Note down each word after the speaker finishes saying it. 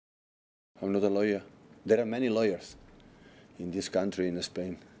I'm not a lawyer. There are many lawyers in this country, in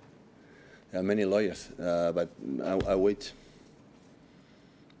Spain. There are many lawyers, but I wait.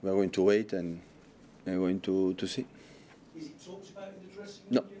 We're going to wait and we're going to see. Is it talked about in the dressing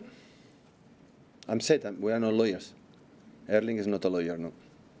room? No. I'm said we are not lawyers. Erling is not a lawyer, no.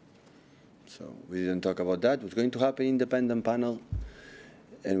 So we didn't talk about that. What's going to happen? Independent panel,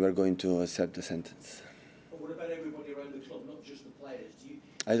 and we're going to accept the sentence. But what about everybody around the club, not just the players?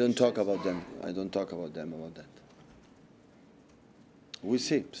 I don't talk about them. I don't talk about them about that. We'll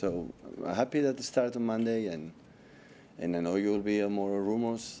see. So I'm happy that it starts on Monday, and I know you will be more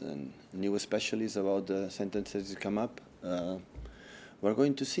rumors and new specialists about the sentences that come up. We're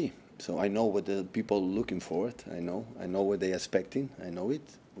going to see. So I know what the people are looking forward. I know what they're expecting. I know it.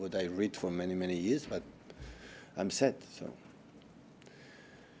 What I read for many years, but I'm sad. So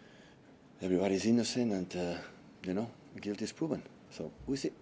everybody's innocent, and guilt is proven. So we see.